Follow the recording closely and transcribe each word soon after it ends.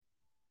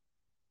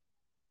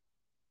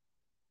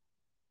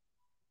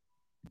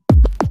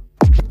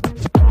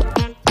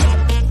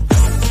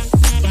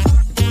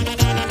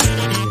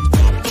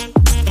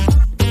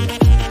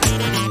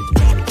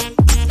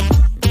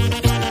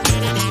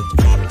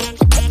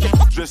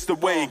Just the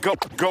way it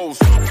goes.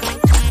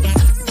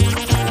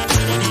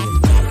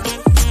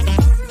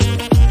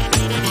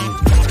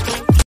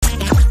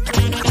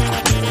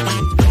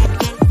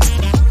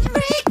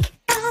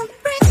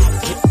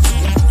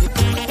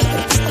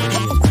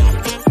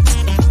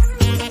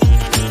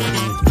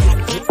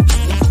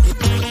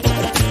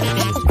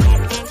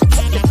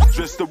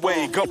 Just the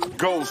way it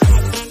goes.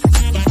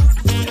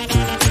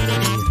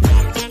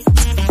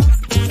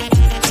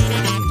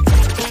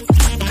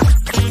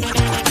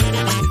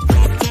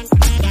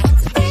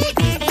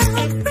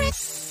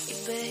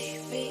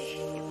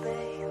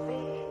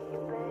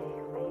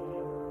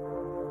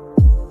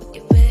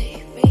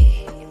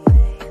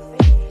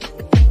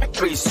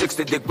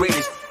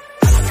 Degrees.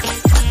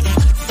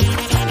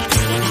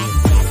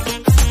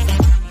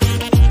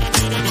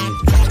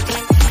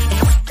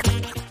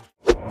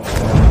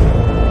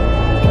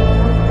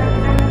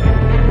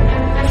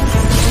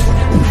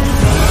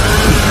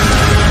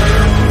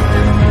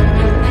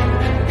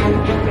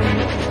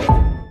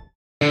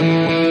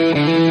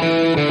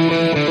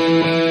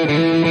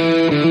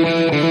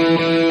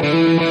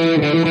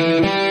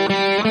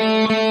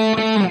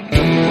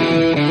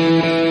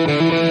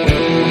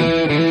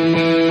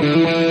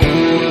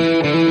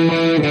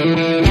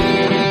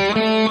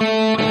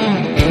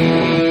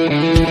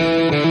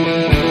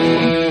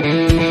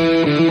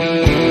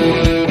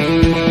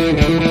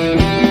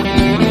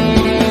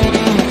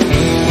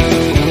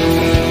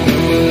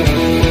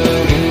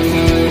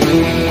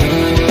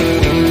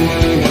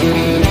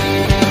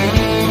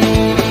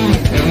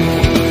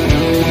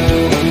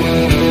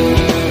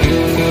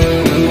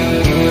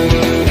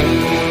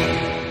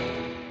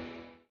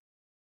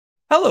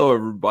 Hello,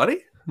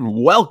 everybody,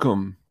 and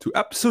welcome to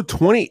episode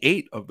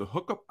 28 of the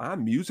Hookup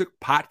on Music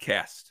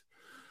podcast.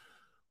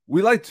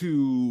 We like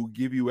to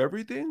give you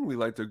everything. We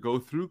like to go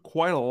through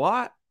quite a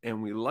lot,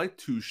 and we like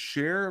to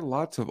share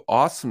lots of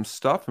awesome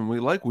stuff. And we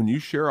like when you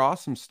share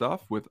awesome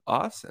stuff with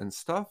us and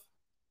stuff,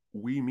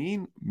 we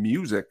mean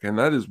music. And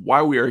that is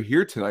why we are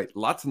here tonight.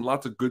 Lots and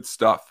lots of good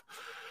stuff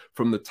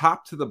from the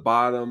top to the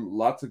bottom,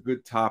 lots of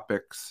good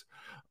topics.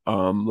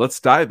 Let's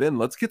dive in.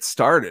 Let's get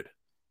started.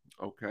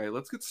 Okay,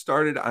 let's get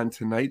started on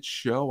tonight's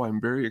show. I'm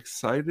very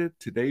excited.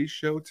 Tonight's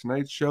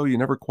show, you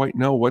never quite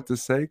know what to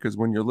say because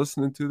when you're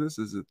listening to this,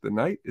 is it the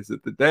night? Is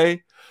it the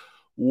day?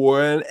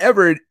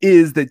 Whenever it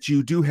is that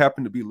you do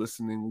happen to be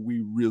listening,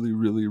 we really,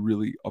 really,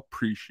 really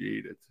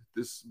appreciate it.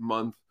 This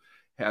month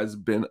has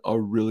been a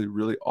really,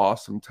 really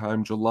awesome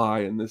time, July,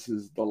 and this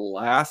is the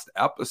last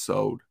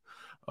episode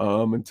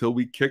until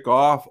we kick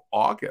off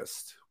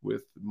August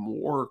with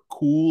more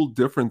cool,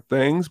 different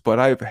things. But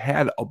I've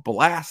had a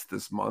blast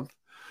this month.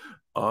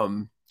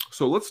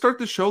 So let's start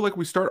the show like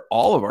we start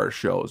all of our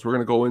shows. We're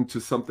going to go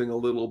into something a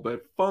little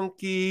bit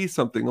funky,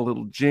 something a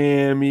little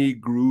jammy,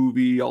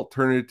 groovy,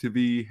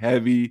 alternative-y,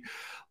 heavy.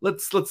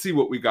 Let's see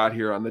what we got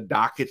here on the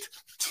docket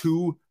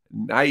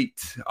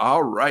tonight.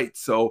 All right.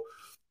 So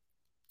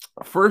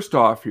first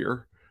off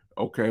here,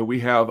 okay, we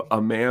have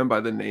a man by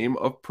the name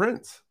of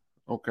Prince.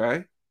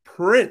 Okay.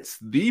 Prince,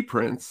 the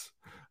Prince.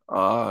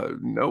 Of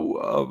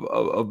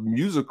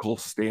musical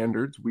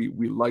standards, we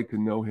like to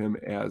know him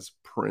as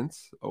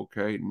Prince,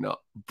 okay, no,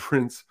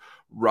 Prince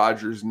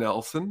Rogers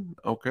Nelson,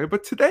 okay,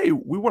 but today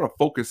we want to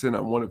focus in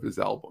on one of his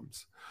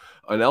albums,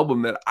 an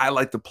album that I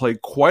like to play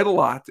quite a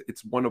lot.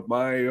 It's one of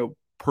my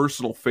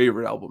personal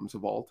favorite albums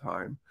of all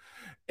time,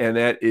 and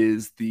that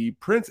is the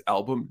Prince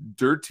album,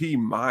 Dirty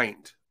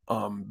Mind,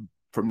 from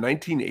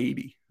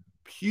 1980.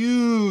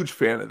 Huge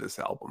fan of this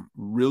album.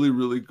 Really,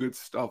 really good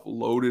stuff,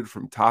 loaded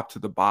from top to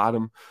the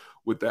bottom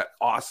with that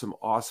awesome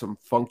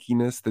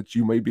funkiness that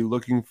you may be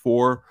looking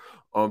for.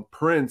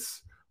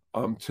 Prince,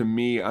 to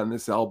me, on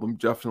this album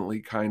definitely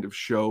kind of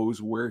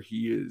shows where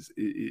he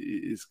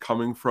is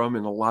coming from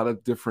in a lot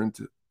of different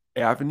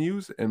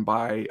avenues. And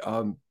by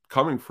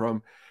coming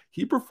from,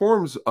 he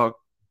performs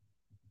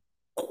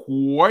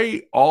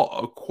quite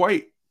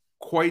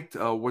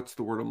what's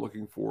the word I'm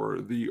looking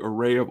for? The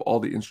array of all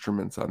the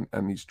instruments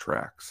on these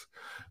tracks.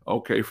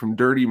 Okay, from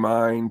Dirty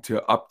Mind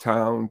to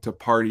Uptown to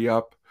Party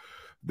Up.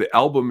 The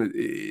album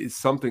is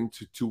something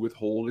to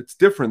withhold. It's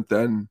different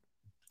than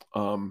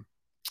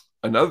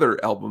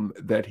another album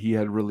that he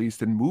had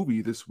released in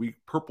movie this week,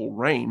 Purple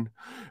Rain,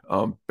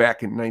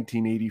 back in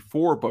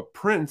 1984. But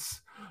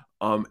Prince,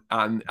 on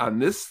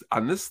this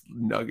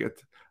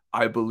nugget,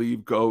 I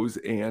believe goes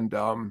and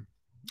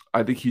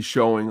I think he's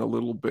showing a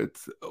little bit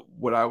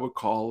what I would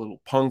call a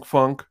little punk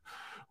funk,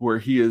 where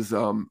he is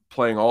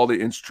playing all the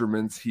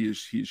instruments. He's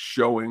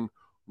showing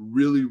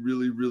really,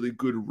 really, really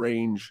good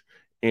range,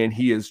 and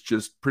he is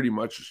just pretty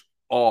much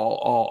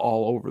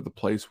all over the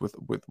place with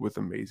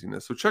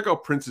amazingness. So check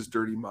out Prince's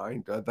Dirty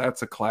Mind.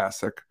 That's a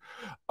classic.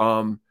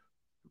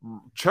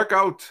 Check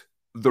out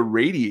The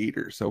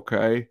Radiators,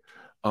 okay?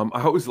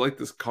 I always like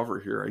this cover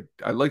here.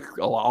 I like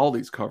all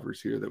these covers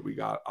here that we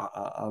got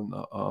on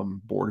the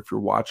board if you're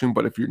watching.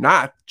 But if you're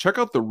not, check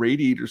out the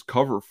Radiators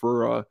cover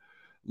for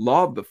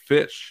Law of the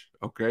Fish.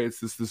 Okay, it's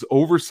this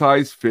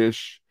oversized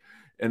fish,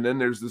 and then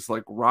there's this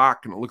like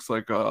rock, and it looks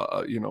like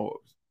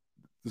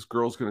this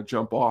girl's going to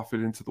jump off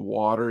it into the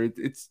water.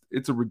 It's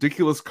a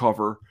ridiculous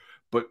cover,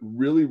 but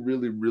really,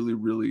 really, really,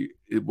 really,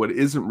 what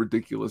isn't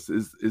ridiculous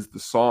is the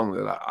song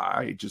that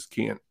I just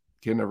can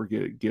never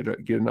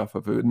get enough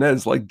of it, and that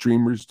is Like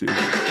Dreamers Do.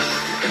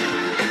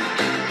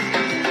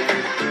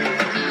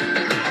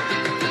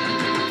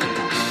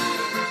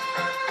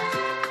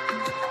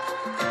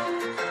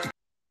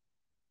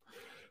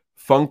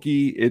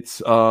 Funky.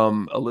 It's a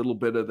little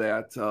bit of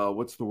that.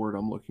 What's the word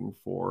I'm looking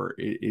for?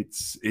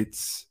 It's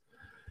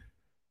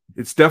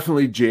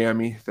definitely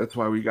jammy. That's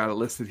why we got it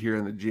listed here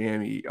in the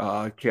jammy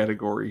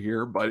category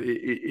here. But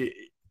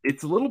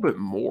it's a little bit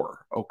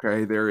more.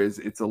 Okay,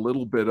 it's a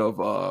little bit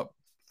of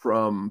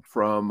from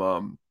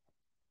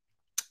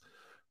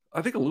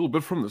I think a little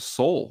bit from the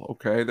soul.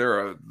 Okay,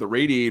 they're the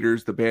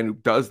Radiators, the band who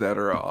does that,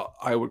 are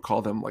I would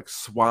call them like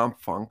swamp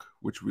funk,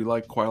 which we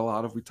like quite a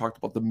lot of. We talked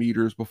about the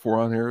Meters before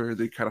on here;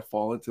 they kind of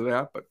fall into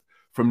that. But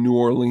from New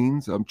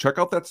Orleans, check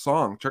out that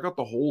song. Check out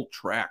the whole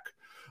track.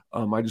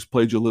 I just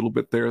played you a little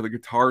bit there, the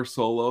guitar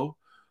solo.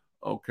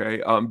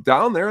 Okay,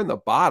 down there in the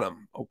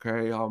bottom.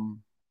 Okay,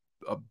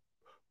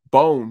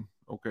 Bone.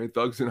 Okay,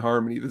 Doug's in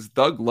Harmony. This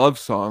Doug Love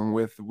song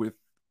with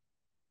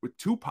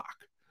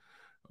Tupac.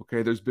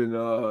 Okay, there's been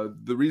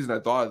the reason I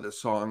thought of this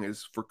song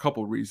is for a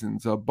couple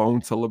reasons.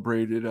 Bone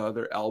celebrated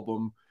their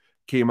album,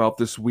 came out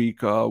this week,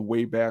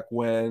 way back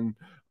when.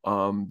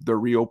 They're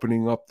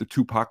reopening up the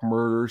Tupac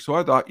murder. So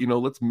I thought,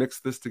 let's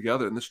mix this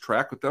together, and this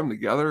track with them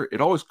together,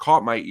 it always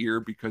caught my ear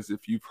because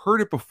if you've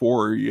heard it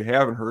before or you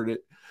haven't heard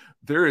it,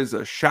 there is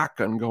a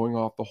shotgun going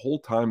off the whole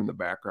time in the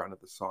background of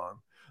the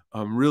song.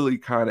 Really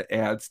kind of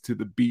adds to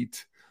the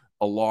beat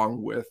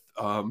along with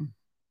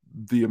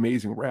the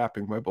amazing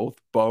rapping by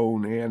both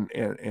Bone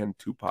and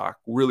Tupac.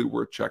 Really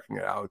worth checking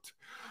it out.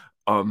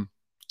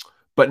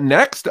 But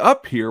next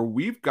up here,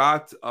 we've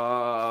got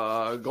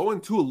going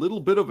to a little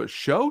bit of a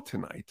show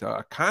tonight,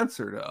 a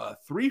concert, a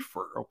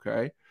threefer,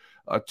 okay?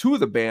 Two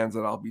of the bands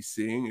that I'll be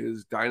seeing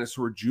is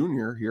Dinosaur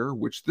Jr. here,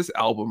 which this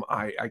album,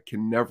 I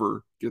can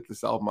never get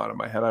this album out of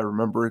my head. I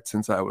remember it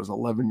since I was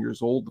 11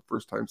 years old, the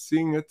first time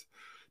seeing it.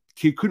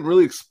 He couldn't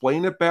really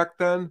explain it back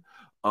then,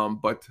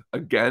 but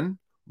again,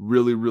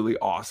 really, really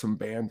awesome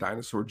band,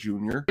 Dinosaur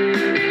Jr.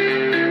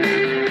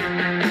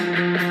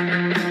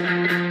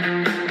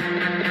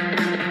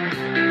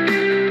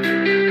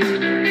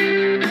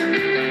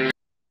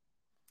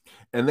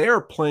 And they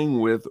are playing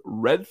with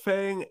Red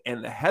Fang,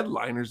 and the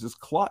headliners is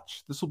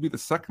Clutch. This will be the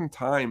second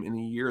time in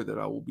a year that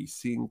I will be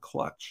seeing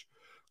Clutch.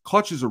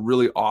 Clutch is a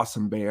really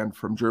awesome band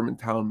from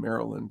Germantown,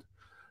 Maryland.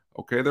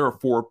 Okay, they're a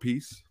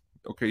four-piece.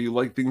 Okay, you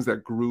like things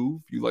that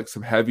groove. You like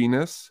some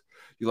heaviness.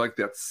 You like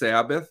that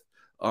Sabbath.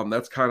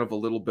 That's kind of a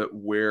little bit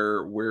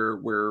where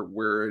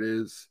it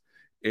is.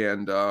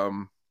 And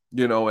and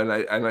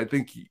I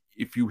think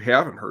if you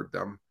haven't heard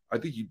them, I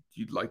think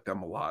you'd like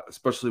them a lot,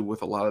 especially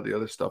with a lot of the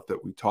other stuff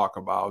that we talk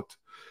about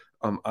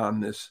on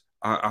this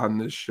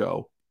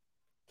show.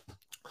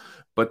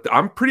 But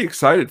I'm pretty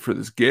excited for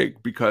this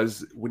gig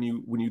because when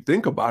you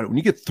think about it, when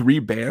you get three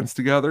bands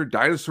together,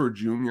 Dinosaur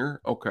Jr.,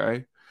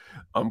 okay,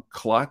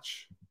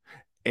 Clutch,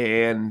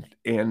 and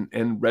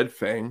Red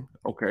Fang,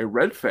 okay,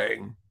 Red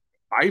Fang,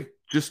 I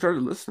just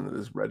started listening to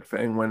this Red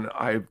Fang when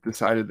I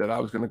decided that I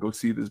was going to go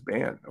see this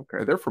band.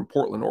 Okay, they're from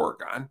Portland,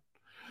 Oregon.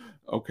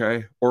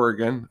 Okay,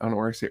 Oregon. I don't know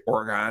where I say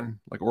Oregon,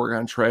 like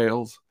Oregon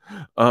Trails.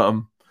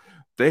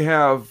 They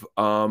have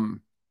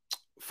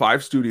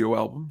 5 studio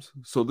albums,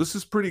 so this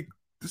is pretty.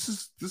 This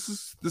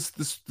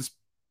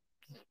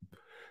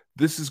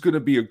is going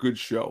to be a good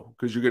show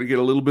because you're going to get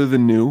a little bit of the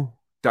new.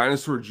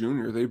 Dinosaur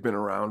Jr., they've been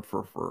around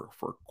for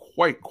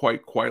quite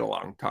a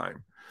long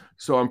time,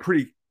 so I'm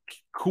pretty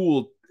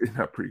cool.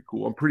 Not pretty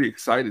cool. I'm pretty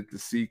excited to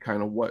see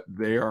kind of what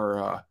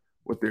they're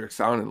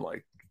sounding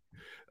like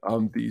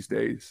these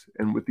days,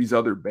 and with these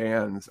other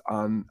bands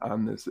on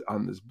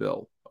this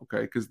bill.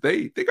 Okay, because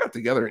they got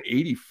together in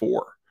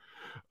 '84.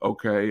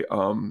 Okay,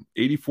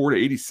 84 to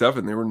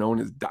 87, they were known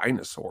as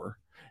Dinosaur,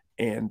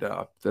 and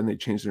then they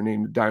changed their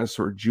name to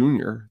Dinosaur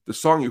Jr. The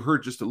song you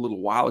heard just a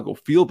little while ago,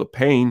 "Feel the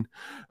Pain,"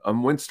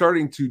 when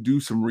starting to do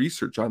some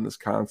research on this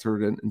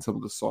concert and some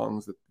of the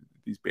songs that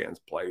these bands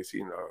play,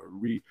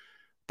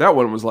 that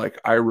one was like,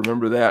 I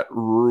remember that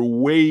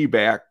way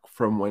back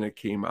from when it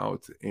came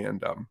out,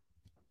 and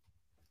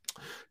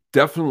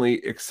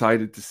definitely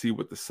excited to see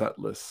what the set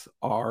lists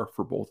are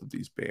for both of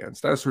these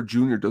bands. Dinosaur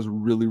Jr. does a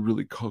really,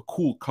 really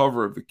cool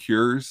cover of The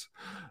Cure's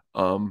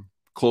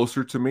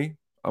Closer to Me.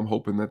 I'm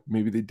hoping that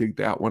maybe they dig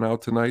that one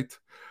out tonight.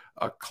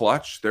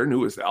 Clutch, their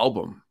newest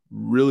album,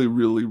 really,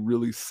 really,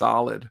 really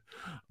solid.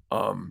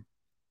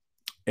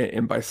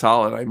 And by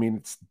solid, I mean,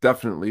 it's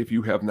definitely, if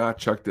you have not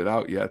checked it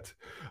out yet,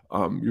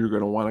 you're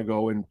going to want to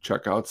go and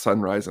check out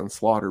Sunrise on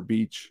Slaughter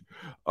Beach.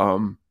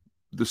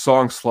 The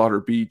song Slaughter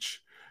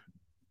Beach,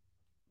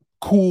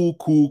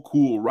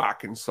 cool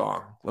rocking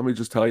song. Let me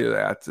just tell you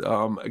that.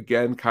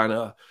 Again, kind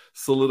of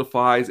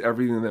solidifies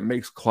everything that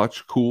makes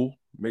Clutch cool,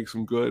 makes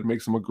them good,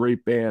 makes them a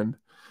great band.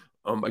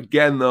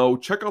 Again, though,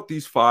 check out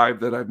these 5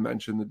 that I've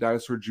mentioned: the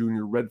Dinosaur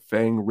Jr., Red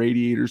Fang,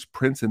 Radiators,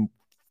 Prince, and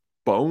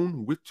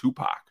Bone with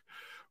Tupac.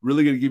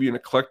 really going to give you an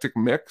eclectic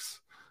mix.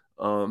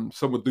 Some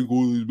of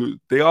the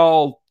they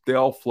all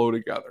flow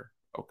together.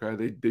 Okay,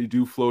 they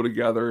do flow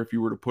together. If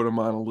you were to put them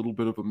on a little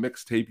bit of a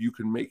mixtape, you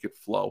can make it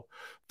flow.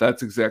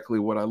 That's exactly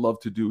what I love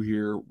to do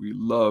here. We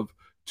love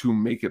to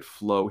make it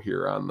flow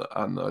here on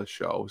the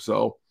show.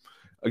 So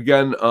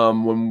again,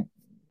 when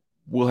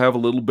we'll have a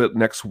little bit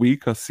next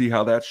week, I'll see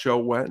how that show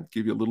went,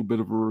 give you a little bit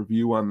of a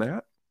review on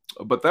that.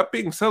 But that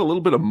being said, a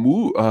little bit of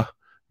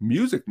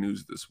music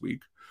news this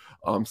week.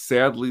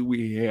 Sadly,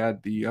 we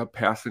had the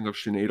passing of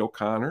Sinead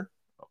O'Connor.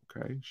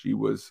 Okay, she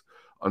was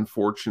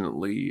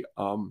unfortunately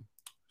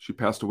she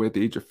passed away at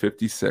the age of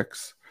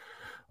 56.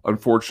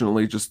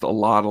 Unfortunately, just a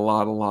lot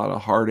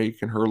of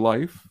heartache in her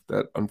life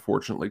that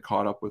unfortunately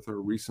caught up with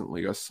her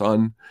recently. A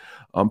son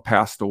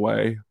passed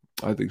away.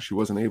 I think she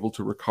wasn't able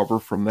to recover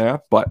from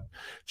that, but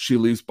she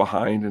leaves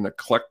behind an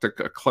eclectic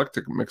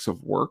mix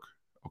of work.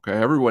 Okay,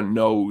 everyone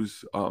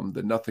knows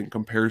that Nothing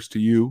Compares to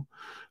You.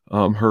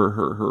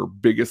 Her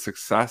biggest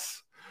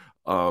success,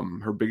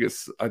 her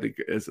biggest, I think,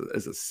 as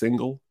a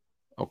single.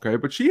 Okay,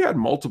 but she had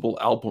multiple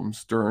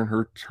albums during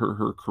her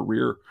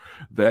career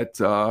that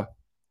The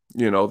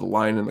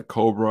Lion and the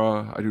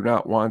Cobra, I Do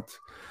Not Want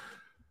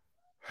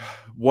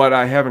What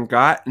I Haven't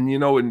Got,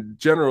 and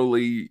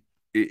generally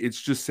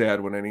it's just sad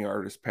when any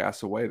artists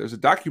pass away. There's a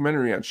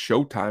documentary on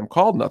Showtime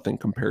called Nothing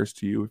Compares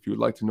to You if you would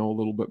like to know a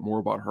little bit more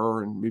about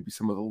her and maybe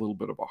some of the little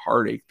bit of a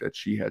heartache that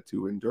she had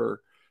to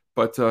endure.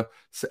 But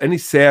any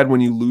sad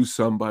when you lose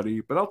somebody.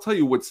 But I'll tell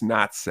you what's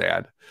not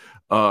sad.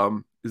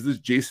 Is this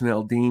Jason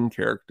Aldean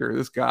character,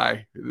 this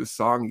guy, this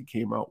song he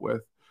came out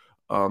with.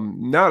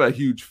 Not a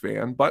huge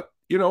fan, but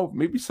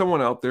maybe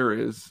someone out there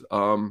is.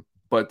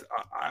 But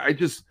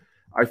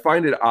I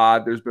find it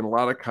odd. There's been a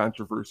lot of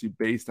controversy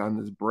based on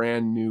this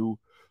brand new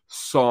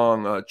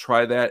song,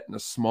 Try That in a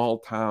Small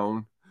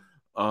Town.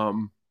 I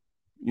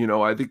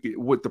think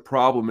what the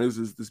problem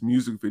is this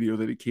music video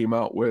that he came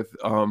out with,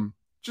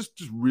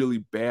 just really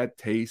bad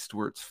taste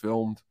where it's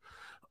filmed.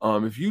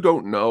 If you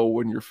don't know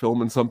when you're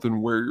filming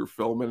something where you're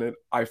filming it,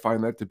 I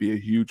find that to be a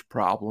huge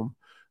problem.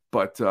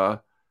 But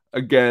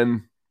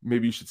again,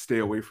 maybe you should stay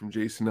away from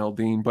Jason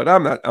Aldean. But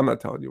I'm not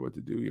telling you what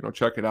to do.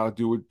 Check it out.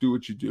 Do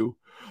what you do.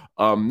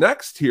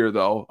 Next here,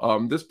 though,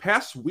 this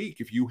past week,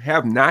 if you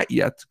have not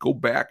yet, go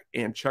back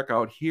and check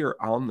out here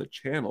on the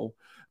channel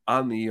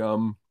on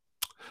the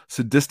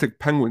Sadistic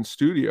Penguin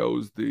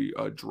Studios, the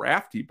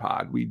Drafty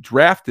Pod. We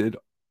drafted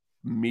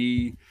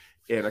me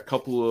and a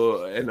couple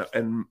of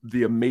and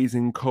the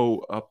amazing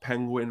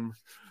Penguin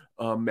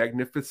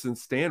Magnificent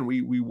Stan.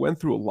 We went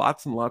through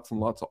lots and lots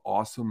of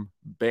awesome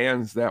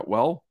bands that,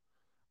 well,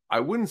 I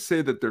wouldn't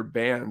say that they're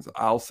bands.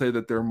 I'll say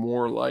that they're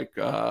more like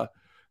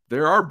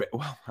there are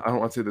well, I don't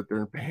want to say that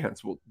they're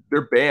bands. Well,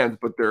 they're bands,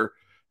 but they're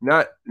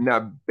not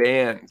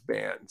bands.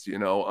 They're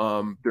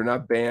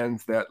not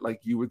bands that,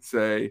 like, you would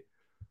say,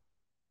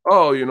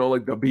 oh,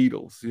 like the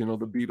Beatles.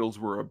 The Beatles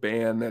were a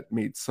band that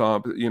made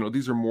some,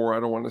 these are more, I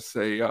don't want to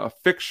say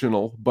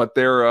fictional, but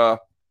they're a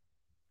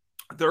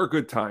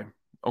good time.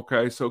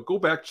 Okay, so go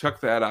back,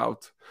 check that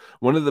out.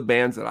 One of the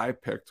bands that I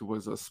picked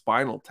was a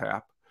Spinal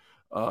Tap.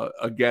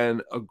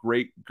 Again, a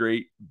great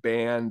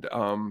band.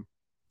 Again,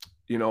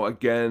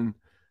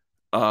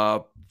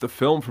 the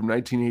film from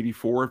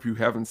 1984, if you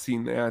haven't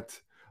seen that,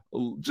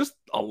 just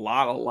a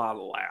lot of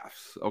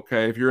laughs.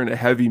 Okay, if you're into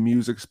heavy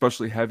music,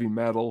 especially heavy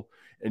metal,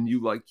 and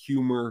you like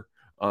humor,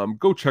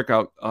 go check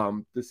out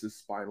This Is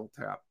Spinal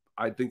Tap.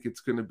 I think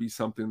it's going to be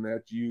something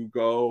that you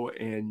go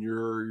and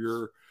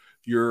you're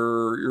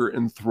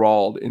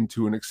enthralled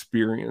into an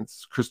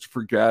experience.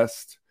 Christopher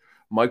Guest,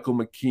 Michael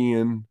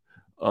McKean,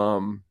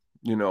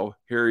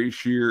 Harry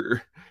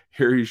Shearer.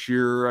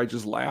 I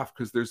just laugh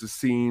because there's a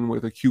scene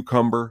with a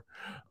cucumber.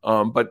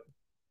 But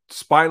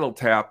Spinal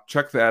Tap,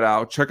 check that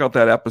out. Check out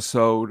that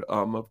episode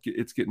of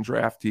It's Getting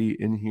Drafty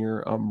in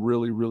here.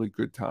 Really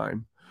good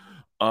time.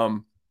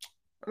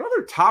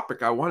 Another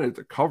topic I wanted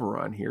to cover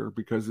on here,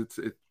 because it's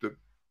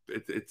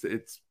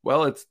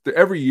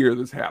every year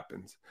this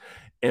happens.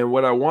 And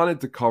what I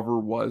wanted to cover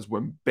was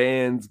when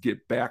bands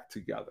get back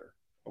together.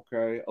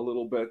 Okay, a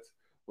little bit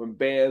when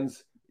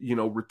bands,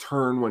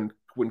 return,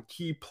 when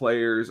key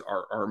players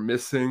are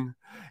missing,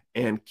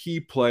 and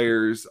key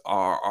players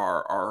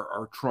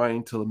are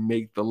trying to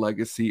make the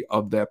legacy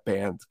of that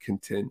band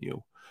continue.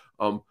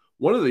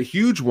 One of the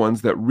huge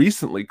ones that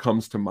recently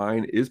comes to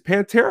mind is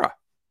Pantera.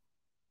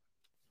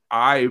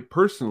 I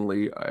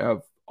personally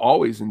have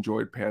always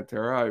enjoyed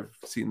Pantera. I've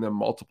seen them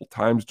multiple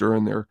times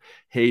during their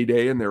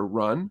heyday and their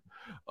run.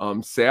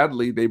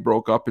 Sadly, they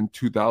broke up in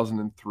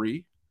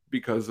 2003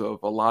 because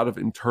of a lot of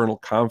internal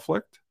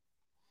conflict,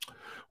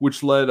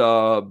 which led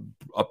a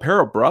pair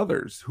of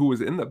brothers who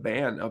was in the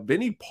band,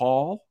 Vinnie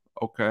Paul,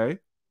 okay,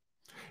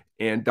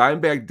 and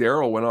Dimebag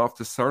Darrell went off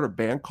to start a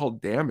band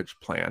called Damage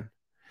Plan.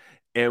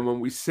 And when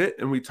we sit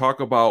and we talk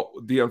about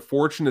the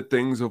unfortunate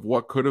things of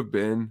what could have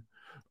been,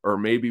 or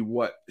maybe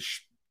what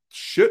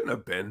shouldn't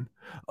have been,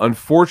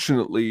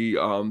 unfortunately,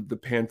 the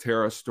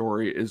Pantera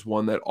story is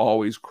one that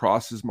always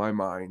crosses my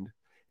mind.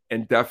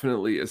 and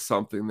definitely is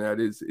something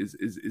that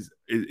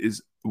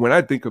is when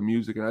I think of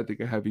music and I think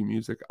of heavy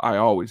music, I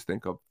always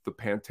think of the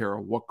Pantera,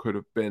 what could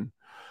have been.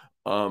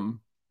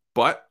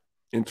 But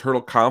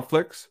internal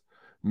conflicts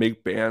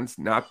make bands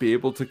not be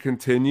able to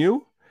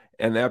continue.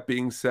 And that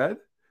being said,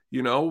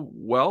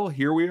 well,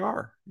 here we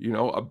are.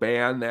 A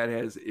band that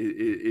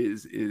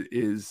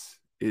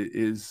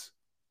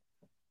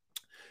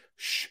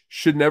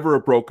should never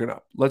have broken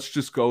up. Let's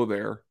just go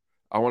there.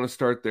 I want to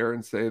start there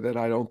and say that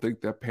I don't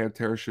think that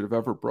Pantera should have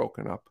ever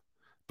broken up.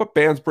 But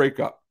bands break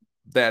up.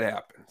 That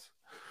happens.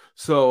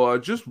 So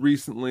just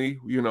recently,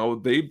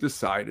 they've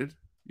decided,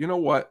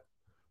 what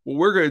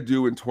we're going to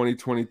do in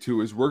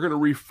 2022 is we're going to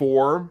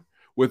reform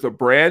with a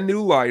brand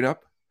new lineup,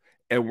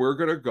 and we're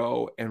going to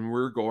go and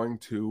we're going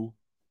to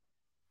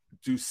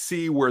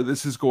see where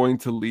this is going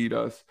to lead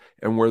us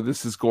and where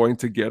this is going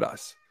to get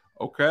us.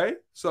 Okay?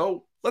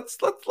 So let's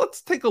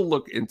take a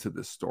look into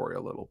this story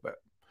a little bit.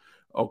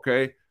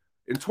 Okay?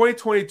 In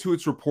 2022,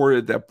 it's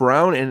reported that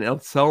Brown and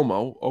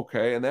Anselmo,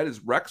 okay, and that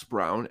is Rex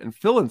Brown and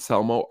Phil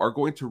Anselmo, are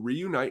going to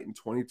reunite in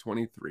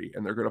 2023,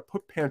 and they're going to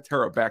put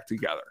Pantera back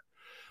together.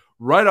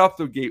 Right off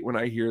the gate, when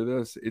I hear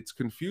this, it's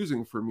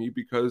confusing for me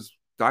because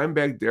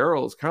Dimebag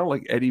Darrell is kind of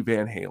like Eddie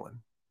Van Halen,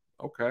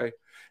 okay?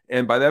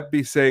 And by that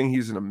be saying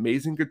he's an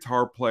amazing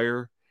guitar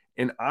player,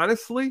 and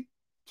honestly,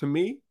 to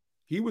me,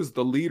 he was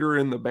the leader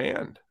in the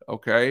band,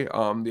 okay?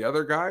 The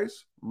other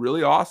guys,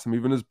 really awesome.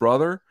 Even his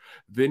brother,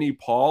 Vinnie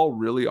Paul,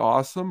 really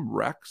awesome.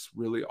 Rex,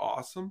 really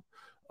awesome.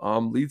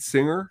 Lead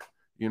singer,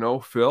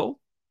 Phil,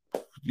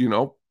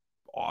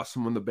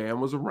 awesome when the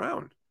band was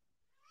around.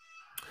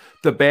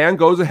 The band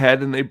goes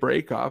ahead and they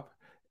break up,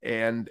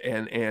 and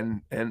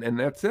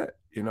that's it,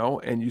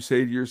 and you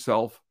say to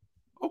yourself,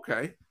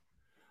 okay,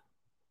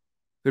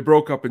 they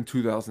broke up in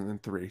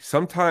 2003.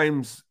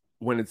 Sometimes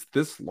when it's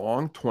this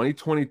long,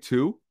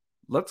 2022,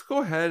 let's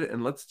go ahead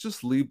and let's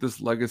just leave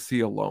this legacy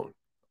alone.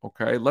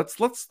 Okay, let's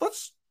let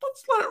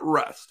it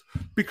rest,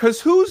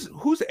 because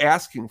who's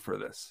asking for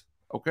this?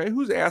 Okay,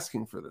 who's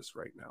asking for this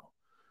right now?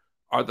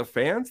 Are the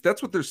fans?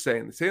 That's what they're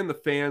saying. They're saying the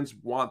fans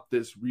want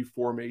this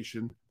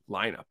reformation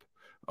lineup.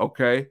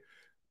 Okay,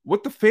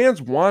 what the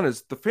fans want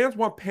is the fans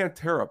want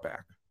Pantera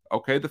back.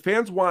 Okay, the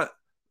fans want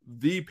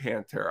the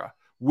Pantera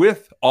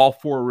with all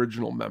 4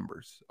 original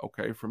members.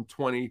 Okay, from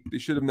 20, they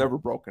should have never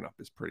broken up.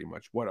 Is pretty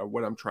much what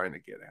I'm trying to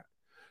get at.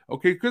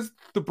 Okay, because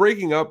the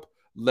breaking up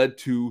led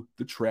to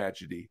the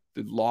tragedy,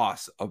 the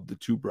loss of the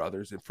 2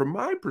 brothers. And from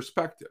my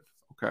perspective,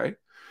 okay,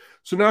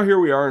 so now here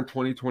we are in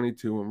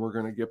 2022, and we're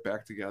going to get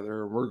back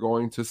together, and we're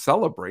going to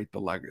celebrate the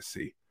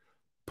legacy.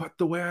 But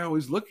the way I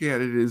always look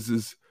at it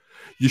is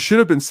you should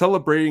have been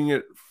celebrating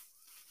it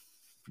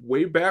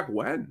way back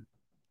when.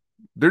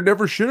 There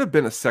never should have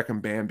been a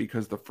second band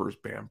because the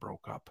first band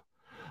broke up.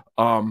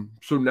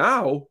 So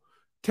now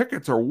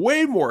tickets are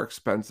way more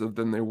expensive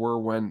than they were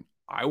when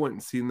I went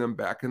and seen them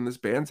back in this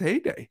band's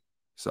heyday.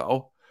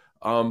 So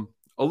a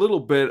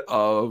little bit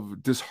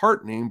of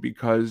disheartening,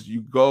 because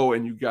you go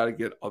and you got to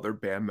get other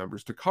band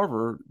members to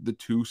cover the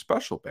 2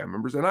 special band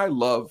members. And I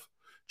love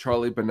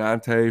Charlie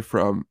Benante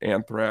from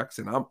Anthrax,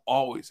 and I'm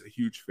always a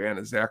huge fan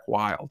of Zakk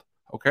Wylde.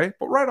 Okay,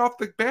 but right off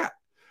the bat,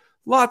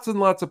 lots and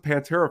lots of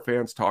Pantera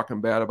fans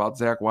talking bad about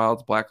Zakk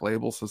Wylde's Black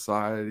Label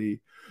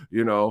Society,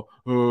 So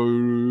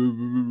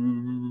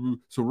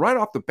right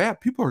off the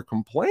bat, people are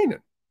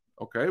complaining.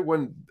 Okay,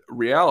 when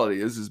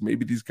reality is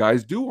maybe these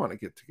guys do want to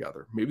get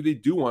together. Maybe they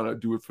do want to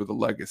do it for the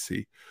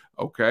legacy.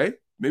 Okay,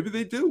 maybe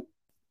they do.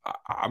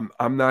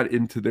 I'm not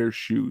into their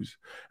shoes.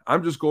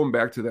 I'm just going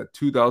back to that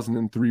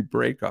 2003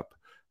 breakup.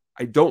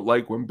 I don't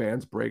like when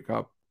bands break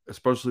up,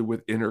 especially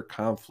with inner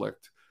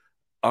conflict.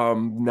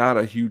 Not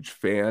a huge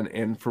fan,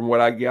 and from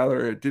what I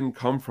gather, it didn't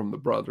come from the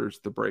brothers,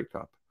 the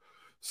breakup.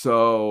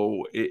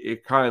 So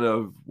it kind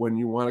of, when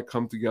you want to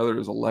come together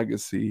as a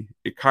legacy,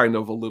 it kind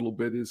of a little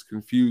bit is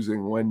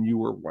confusing when you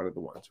were one of the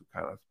ones who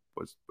kind of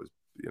was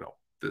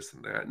this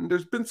and that. And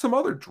there's been some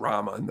other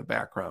drama in the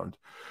background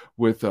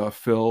with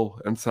Phil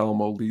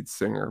Anselmo, lead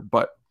singer.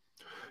 But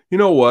you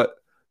know what?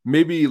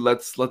 Maybe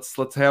let's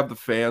have the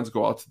fans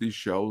go out to these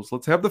shows.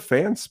 Let's have the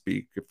fans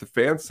speak. If the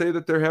fans say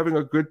that they're having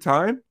a good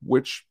time,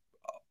 which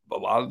a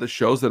lot of the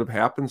shows that have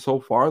happened so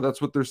far,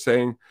 that's what they're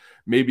saying.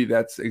 Maybe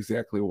that's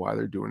exactly why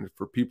they're doing it,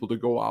 for people to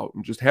go out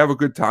and just have a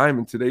good time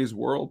in today's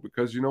world.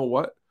 Because you know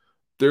what?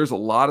 There's a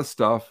lot of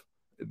stuff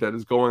that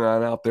is going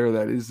on out there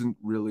that isn't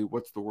really,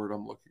 what's the word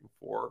I'm looking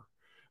for?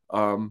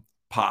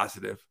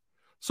 Positive.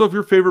 So if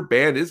your favorite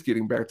band is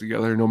getting back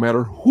together, no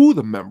matter who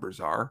the members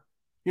are,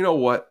 you know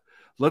what?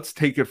 Let's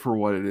take it for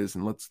what it is,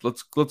 and let's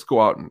go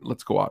out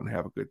and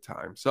have a good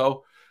time.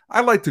 So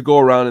I like to go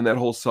around in that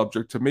whole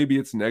subject to maybe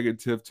it's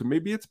negative, to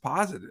maybe it's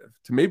positive,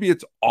 to maybe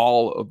it's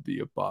all of the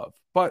above.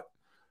 But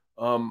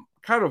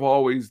kind of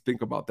always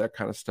think about that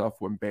kind of stuff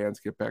when bands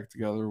get back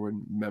together,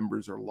 when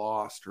members are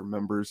lost or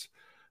members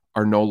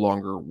are no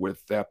longer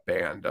with that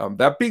band.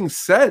 That being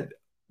said,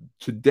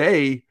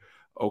 today,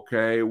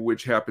 okay,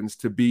 which happens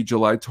to be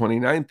July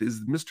 29th,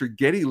 is Mr.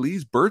 Geddy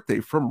Lee's birthday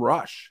from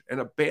Rush, and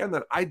a band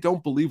that I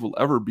don't believe will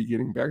ever be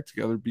getting back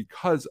together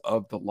because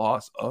of the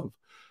loss of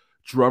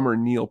drummer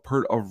Neil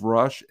Peart of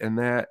Rush, and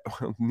that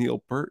Neil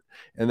Peart,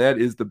 and that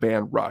is the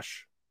band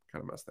Rush.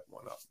 Kind of messed that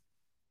one up.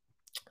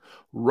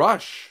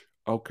 Rush,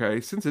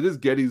 okay, since it is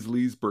Geddes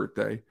Lee's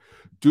birthday,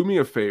 do me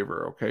a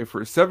favor, okay, for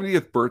his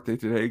 70th birthday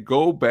today,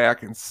 go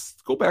back and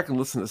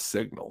listen to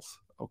Signals,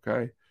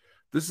 okay.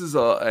 This is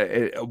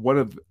one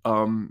of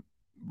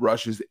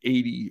Rush's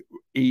 80s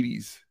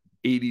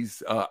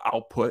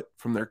output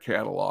from their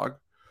catalog,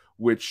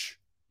 which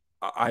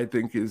I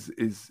think is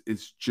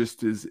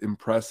just as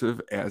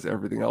impressive as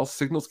everything else.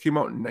 Signals came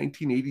out in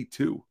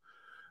 1982.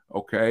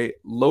 Okay,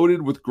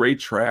 loaded with great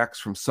tracks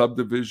from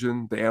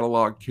Subdivision, The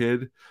Analog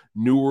Kid,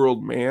 New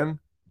World Man.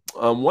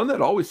 One that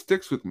always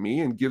sticks with me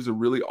and gives a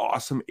really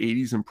awesome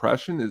 80s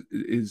impression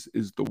is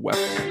The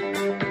Weapon.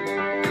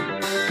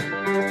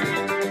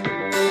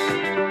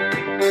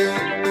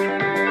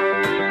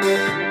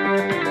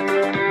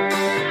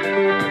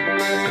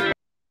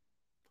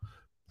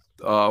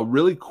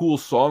 Really cool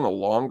song, a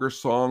longer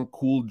song,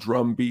 cool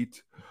drum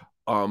beat.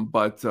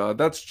 But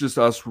that's just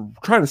us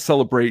trying to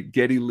celebrate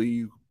Geddy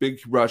Lee, big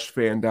Rush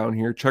fan down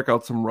here. Check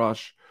out some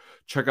Rush,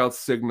 check out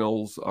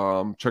Signals,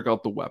 check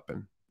out The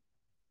Weapon.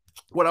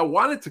 What I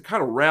wanted to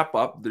kind of wrap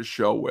up this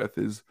show with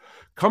is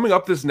coming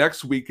up this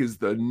next week is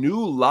the new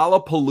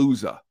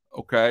Lollapalooza,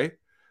 okay?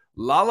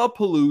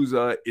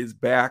 Lollapalooza is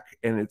back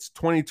and it's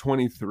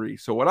 2023.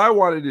 So what I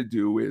wanted to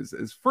do is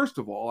first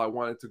of all, I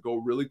wanted to go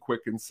really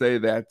quick and say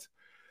that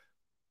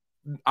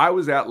I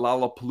was at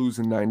Lollapalooza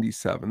in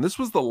 97. This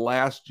was the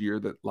last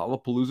year that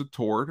Lollapalooza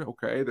toured,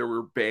 okay? There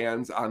were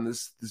bands on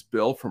this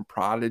bill from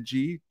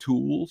Prodigy,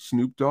 Tool,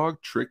 Snoop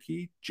Dogg,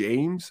 Tricky,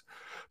 James.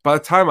 By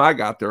the time I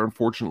got there,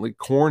 unfortunately,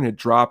 Korn had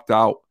dropped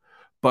out.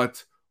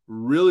 But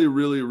really,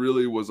 really,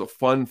 really was a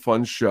fun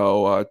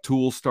show.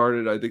 Tool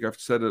started, I think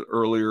I've said it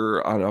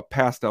earlier on a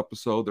past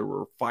episode, there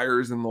were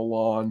fires in the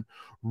lawn.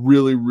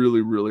 Really,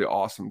 really, really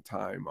awesome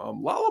time.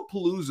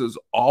 Lollapalooza's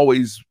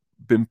always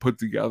been put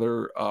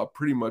together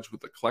pretty much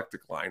with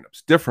eclectic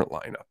lineups, different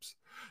lineups,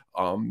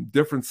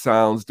 different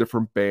sounds,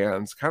 different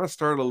bands. Kind of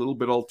started a little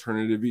bit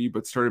alternative-y,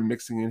 but started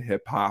mixing in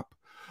hip hop.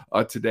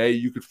 Today,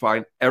 you could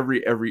find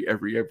every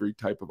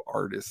type of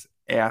artist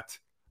at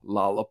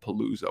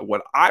Lollapalooza.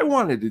 What I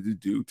wanted to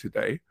do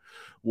today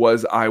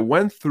was I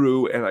went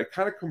through and I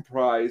kind of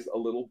comprised a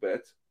little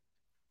bit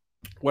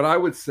what I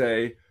would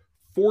say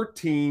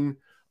 14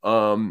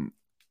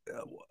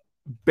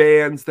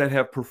 bands that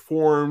have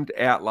performed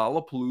at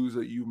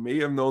Lollapalooza. You may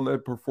have known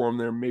that performed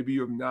there, maybe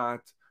you have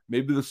not.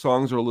 Maybe the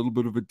songs are a little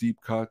bit of a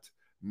deep cut,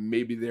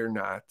 maybe they're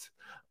not.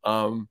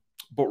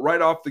 But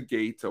right off the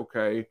gate,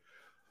 okay,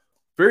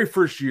 very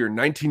first year,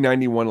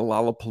 1991 at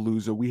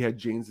Lollapalooza, we had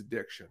Jane's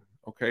Addiction.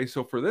 Okay,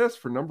 so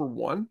for number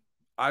one,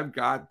 I've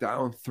got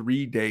down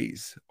 3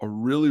 days, a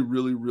really,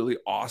 really, really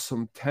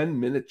awesome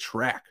 10-minute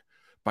track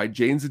by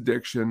Jane's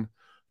Addiction.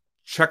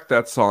 Check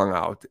that song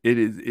out.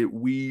 It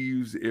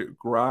weaves, it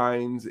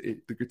grinds,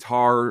 the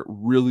guitar,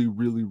 really,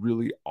 really,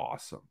 really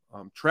awesome.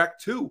 Track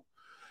 2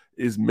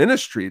 is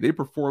Ministry. They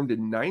performed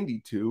in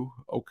 92.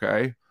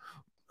 Okay.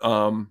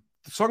 The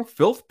song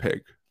Filth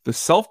Pig, the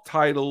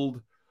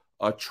self-titled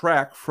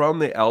track from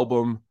the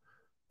album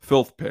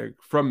Filth Pig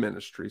from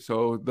Ministry.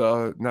 So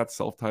not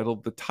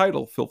self-titled, the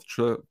title Filth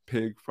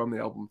Pig from the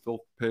album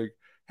Filth Pig.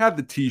 Had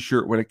the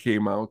t-shirt when it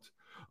came out.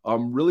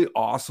 Really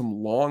awesome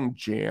long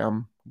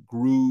jam,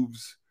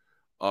 grooves,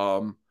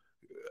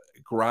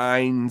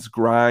 grinds,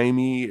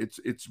 grimy.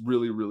 It's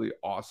really, really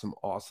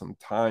awesome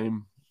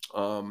time.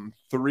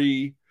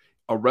 3,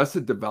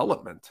 Arrested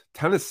Development,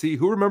 Tennessee.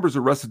 Who remembers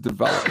Arrested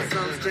Development?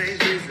 Some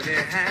strangers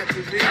it had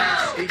to be.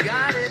 He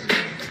got it.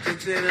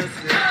 Take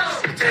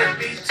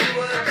me to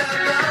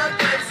another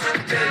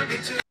place. Take me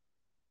to.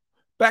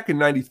 Back in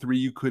 93,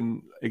 you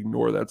couldn't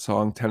ignore that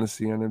song,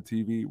 Tennessee on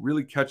MTV.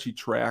 Really catchy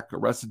track,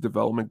 Arrested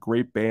Development,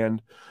 great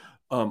band.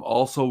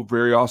 Also,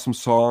 very awesome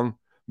song,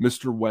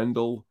 Mr.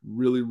 Wendell.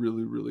 Really,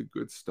 really, really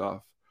good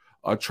stuff.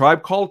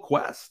 Tribe Called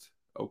Quest.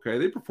 Okay,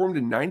 they performed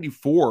in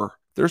 94.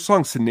 Their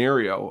song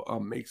Scenario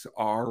makes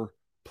our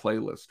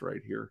playlist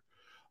right here.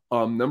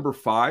 Number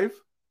 5,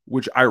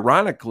 which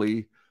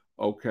ironically,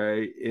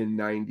 okay, in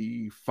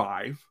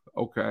 95,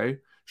 okay,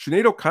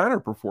 Sinead O'Connor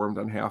performed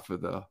on half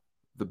of the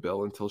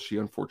bill until she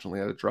unfortunately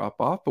had to drop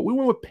off. But we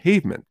went with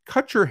Pavement,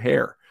 Cut Your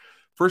Hair.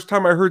 First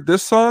time I heard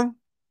this song,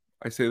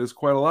 I say this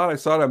quite a lot, I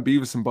saw it on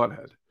Beavis and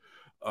Butthead.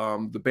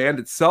 The band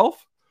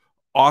itself,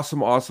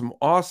 awesome.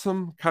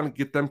 Kind of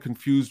get them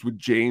confused with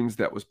James,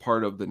 that was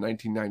part of the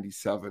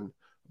 1997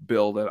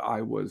 bill that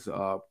I was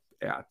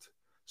at.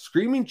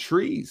 Screaming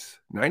Trees,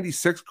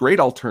 96, great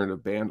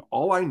alternative band,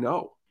 All I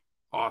Know,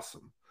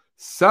 awesome.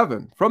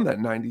 7 from that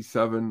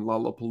 97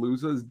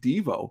 Lollapalooza is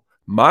Devo,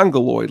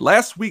 Mongoloid.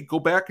 Last week, go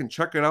back and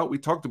check it out. We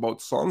talked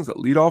about songs that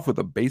lead off with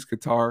a bass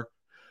guitar.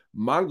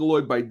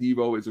 Mongoloid by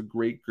Devo is a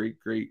great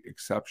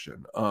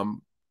exception.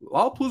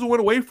 Lollapalooza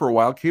went away for a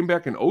while, came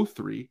back in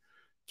 03.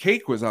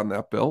 Cake was on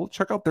that bill.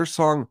 Check out their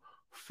song,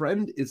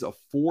 Friend is a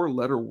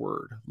 4-letter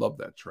word. Love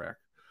that track.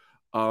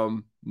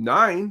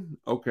 9,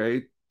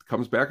 okay,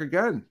 comes back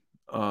again.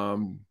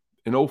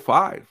 In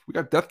 05, we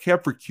got Death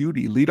Cab for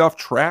Cutie, lead off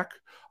track,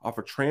 off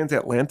of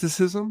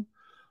Transatlanticism.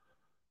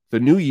 The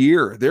new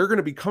year, they're going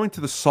to be coming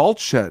to the Salt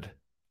Shed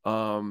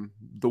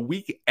the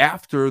week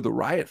after the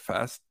Riot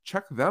Fest.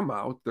 Check them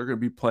out. They're going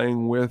to be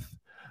playing with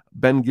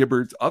Ben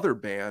Gibbard's other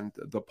band,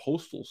 the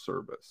Postal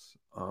Service.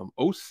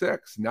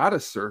 '06, Not a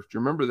Surf. Do you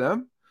remember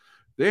them?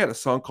 They had a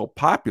song called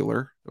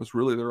Popular. It was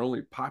really their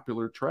only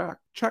popular track.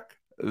 Check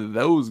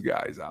those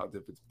guys out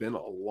if it's been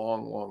a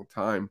long, long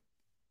time.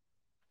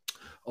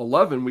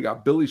 11, we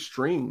got Billy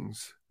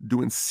Strings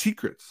doing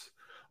Secrets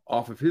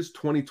off of his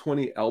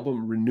 2020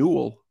 album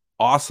Renewal.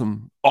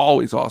 Awesome.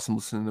 Always awesome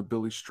listening to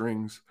Billy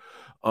Strings.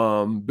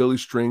 Billy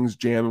Strings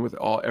jamming with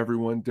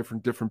everyone,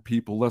 different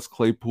people. Les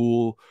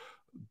Claypool.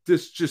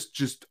 This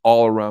just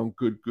all around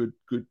good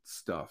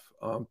stuff.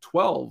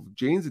 12,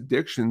 Jane's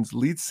Addiction's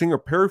lead singer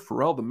Perry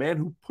Farrell, the man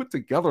who put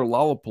together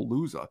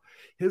Lollapalooza.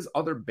 His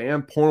other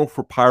band, Porno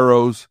for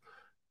Pyros,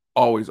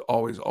 always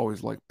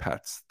like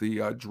Pets.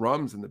 The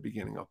drums in the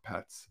beginning of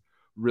Pets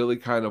really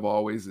kind of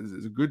always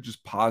is a good,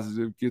 just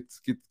positive,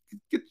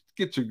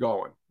 get you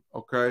going.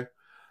 Okay.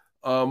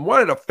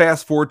 Wanted to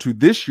fast forward to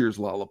this year's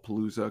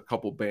Lollapalooza, a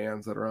couple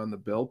bands that are on the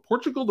bill.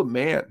 Portugal the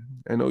Man.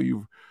 I know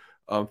you've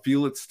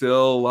Feel It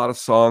Still, a lot of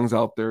songs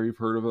out there, you've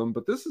heard of them,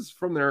 but this is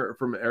from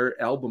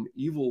their album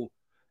Evil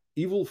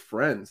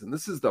Friends, and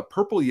this is the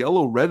Purple,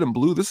 Yellow, Red, and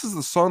Blue. This is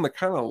the song that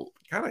kind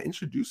of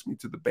introduced me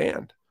to the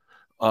band.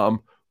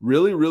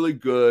 Really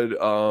good,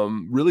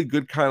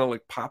 kind of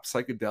like pop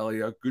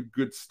psychedelia,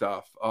 good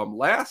stuff.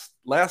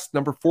 Last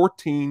number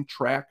 14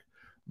 track,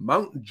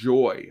 Mount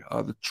Joy.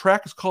 The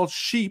track is called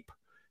Sheep.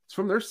 It's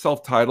from their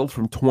self-titled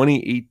from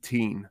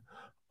 2018.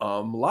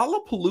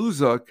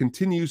 Lollapalooza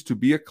continues to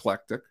be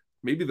eclectic.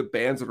 Maybe the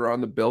bands that are on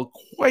the bill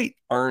quite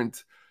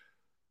aren't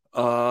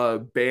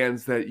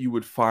bands that you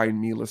would find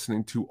me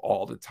listening to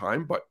all the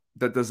time, but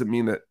that doesn't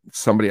mean that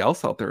somebody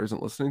else out there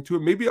isn't listening to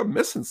it. Maybe I'm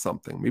missing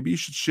something. Maybe you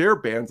should share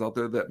bands out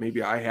there that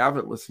maybe I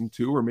haven't listened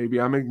to, or maybe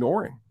I'm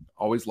ignoring.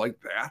 Always like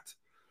that.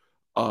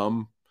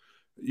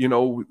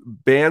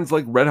 Bands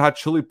like Red Hot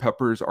Chili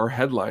Peppers are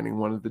headlining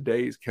one of the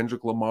days.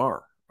 Kendrick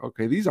Lamar.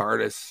 Okay, these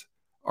artists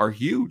are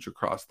huge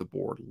across the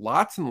board.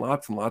 Lots and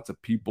lots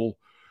of people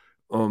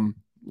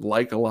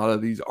like a lot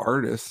of these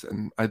artists,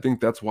 and I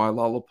think that's why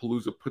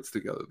Lollapalooza puts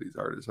together these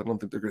artists. I don't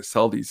think they're going to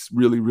sell these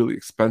really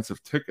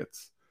expensive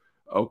tickets.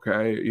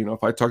 Okay,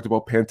 if I talked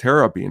about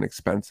Pantera being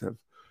expensive,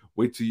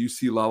 wait till you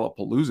see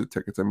Lollapalooza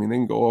tickets. I mean, they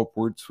can go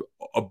upwards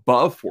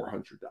above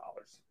 $400.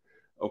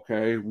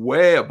 Okay,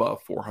 way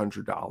above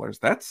 $400.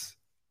 That's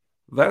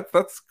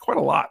quite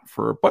a lot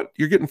but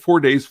you're getting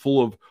 4 days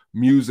full of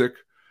music.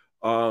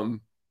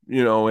 And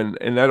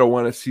I don't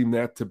want to seem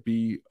that to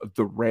be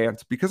the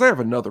rant, because I have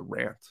another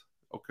rant.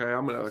 Okay,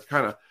 I'm going to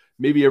kind of,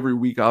 maybe every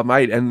week I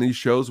might end these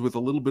shows with a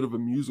little bit of a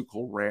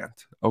musical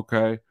rant.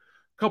 Okay, a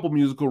couple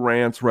musical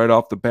rants right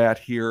off the bat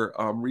here.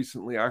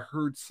 Recently I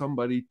heard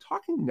somebody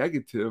talking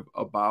negative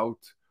about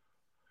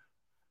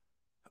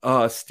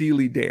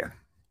Steely Dan.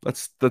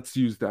 Let's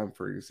use them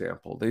for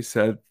example. They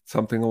said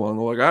something along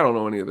the line, I don't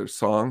know any of their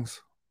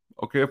songs.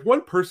 Okay, if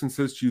one person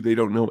says to you they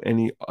don't know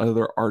any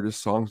other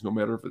artist songs, no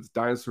matter if it's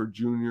Dinosaur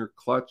Jr.,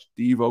 Clutch,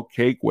 Devo,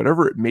 Cake,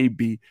 whatever it may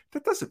be,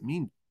 that doesn't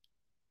mean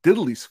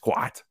diddly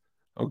squat.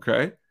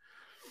 Okay?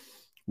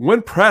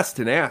 When pressed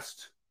and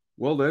asked,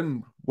 well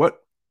then, what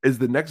is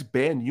the next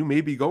band you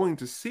may be going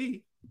to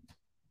see?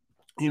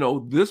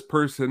 This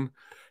person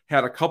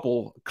had a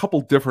couple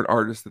different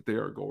artists that they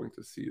are going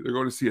to see. They're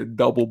going to see a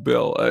double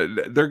bill.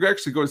 They're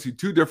actually going to see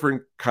two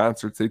different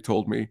concerts, they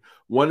told me.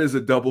 One is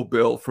a double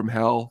bill from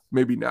hell.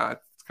 Maybe not.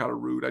 It's kind of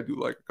rude. I do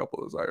like a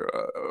couple of those.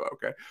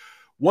 Okay.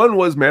 One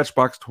was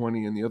Matchbox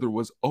 20 and the other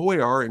was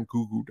OAR and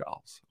Goo Goo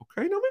Dolls.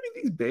 Okay. Now,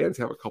 maybe these bands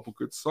have a couple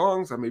good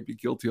songs. I may be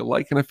guilty of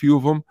liking a few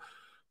of them.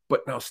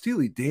 But now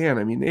Steely Dan,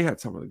 I mean, they had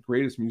some of the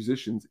greatest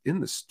musicians in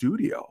the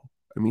studio.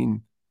 I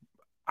mean,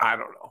 I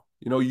don't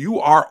know. You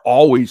are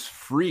always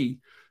free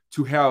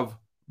to have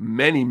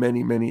many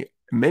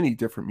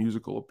different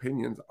musical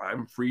opinions.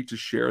 I'm free to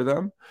share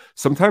them.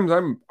 Sometimes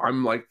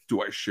I'm like,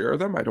 do I share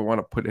them? I don't want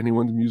to put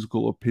anyone's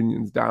musical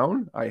opinions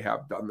down. I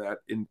have done that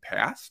in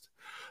past.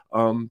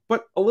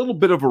 But a little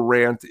bit of a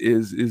rant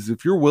is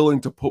if you're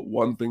willing to put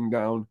one thing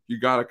down, you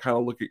got to kind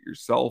of look at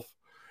yourself.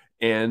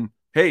 And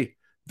hey,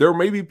 there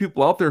may be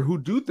people out there who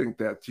do think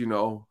that,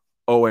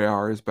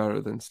 OAR is better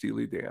than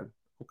Steely Dan.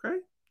 Okay.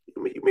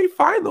 You may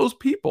find those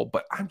people,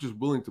 but I'm just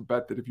willing to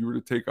bet that if you were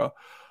to take a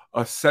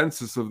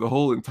census of the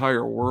whole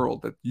entire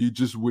world, that you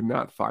just would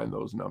not find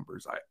those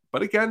numbers.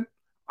 But again,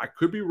 I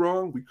could be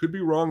wrong. We could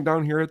be wrong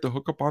down here at the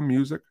Hookup on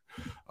Music.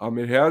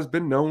 It has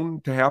been known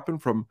to happen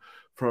from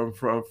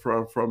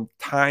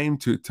time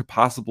to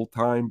possible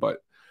time,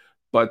 but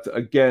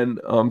again,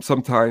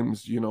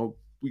 sometimes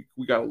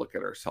we got to look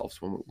at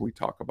ourselves when we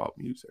talk about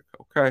music.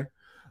 Okay.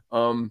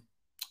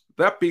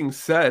 That being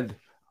said,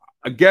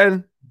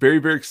 again, very,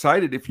 very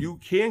excited. If you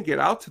can get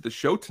out to the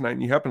show tonight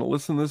and you happen to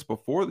listen to this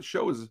before the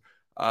show is,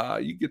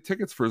 you get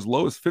tickets for as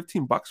low as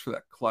 $15 for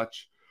that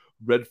Clutch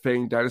Red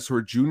Fang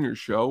Dinosaur Jr.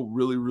 show.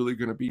 Really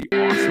going to be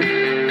awesome.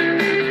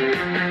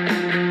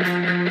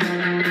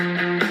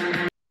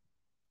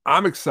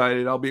 I'm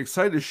excited. I'll be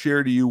excited to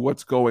share to you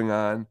what's going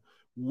on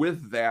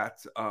with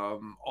that.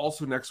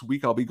 Also, next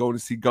week, I'll be going to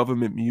see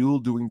Government Mule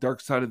doing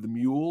Dark Side of the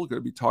Mule. Going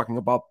to be talking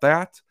about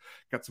that.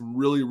 Got some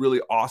really,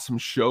 really awesome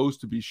shows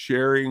to be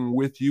sharing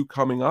with you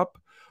coming up.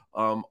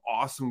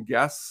 Awesome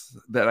guests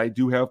that I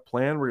do have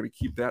planned. We're going to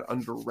keep that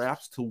under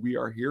wraps till we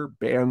are here.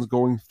 Bands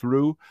going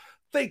through.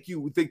 Thank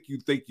you,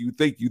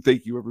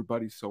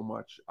 everybody, so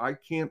much. I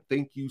can't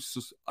thank you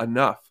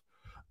enough.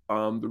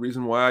 The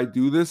reason why I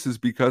do this is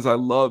because I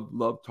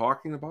love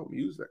talking about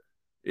music.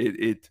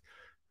 It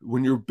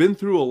when you've been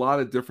through a lot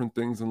of different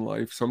things in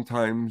life,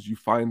 sometimes you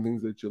find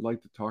things that you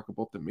like to talk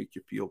about that make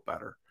you feel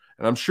better.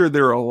 And I'm sure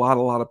there are a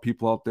lot of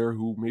people out there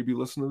who maybe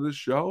listen to this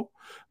show,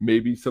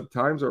 maybe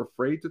sometimes are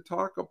afraid to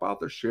talk about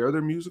or share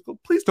their musical.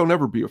 Please don't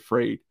ever be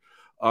afraid.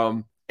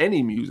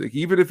 Any music,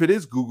 even if it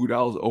is Goo Goo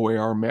Dolls,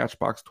 OAR,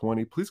 Matchbox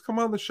 20, please come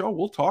on the show.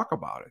 We'll talk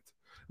about it.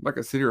 I'm not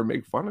gonna sit here and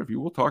make fun of you.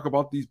 We'll talk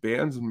about these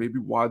bands and maybe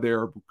why they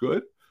are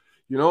good.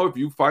 You know, if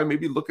you find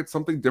maybe look at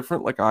something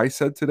different, like I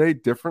said today,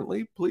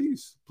 differently,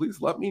 please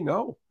let me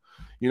know.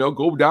 You know,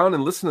 go down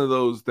and listen to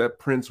those that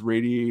Prince,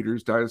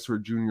 Radiators, Dinosaur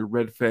Jr.,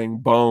 Red Fang,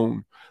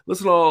 Bone.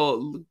 Listen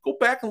to go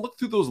back and look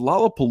through those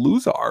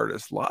Lollapalooza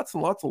artists. Lots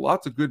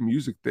of good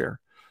music there.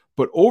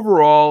 But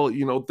overall,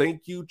 you know,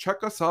 thank you.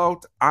 Check us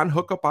out on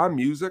Hookup on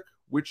Music,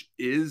 which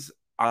is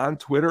on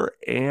Twitter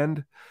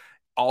and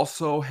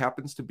also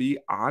happens to be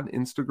on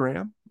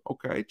Instagram.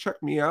 Okay,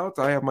 check me out.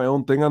 I have my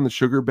own thing on the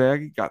Sugar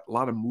Bag. Got a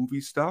lot of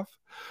movie stuff.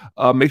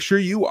 Make sure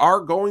you are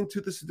going to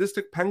the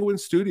Sadistic Penguin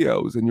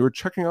Studios and you're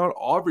checking out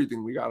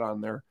everything we got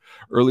on there.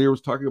 Earlier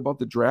was talking about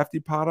the Drafty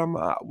Pod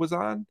I was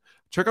on.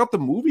 Check out the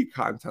movie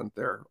content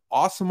there.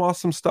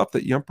 Awesome stuff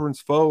that Yumper's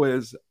Foe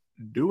is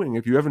doing.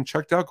 If you haven't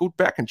checked out, go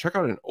back and check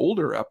out an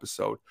older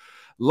episode.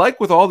 Like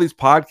with all these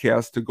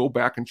podcasts, to go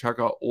back and check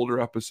out older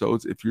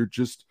episodes if you're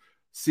just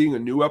seeing a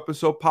new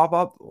episode pop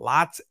up,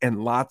 lots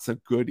and lots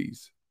of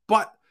goodies.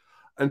 But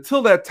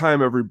until that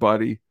time,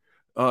 everybody,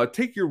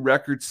 take your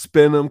records,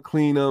 spin them,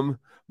 clean them,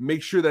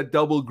 make sure that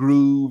double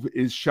groove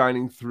is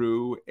shining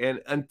through.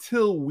 And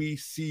until we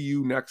see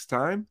you next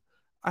time,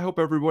 I hope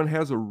everyone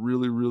has a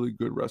really, really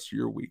good rest of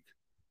your week.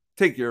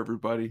 Take care,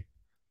 everybody.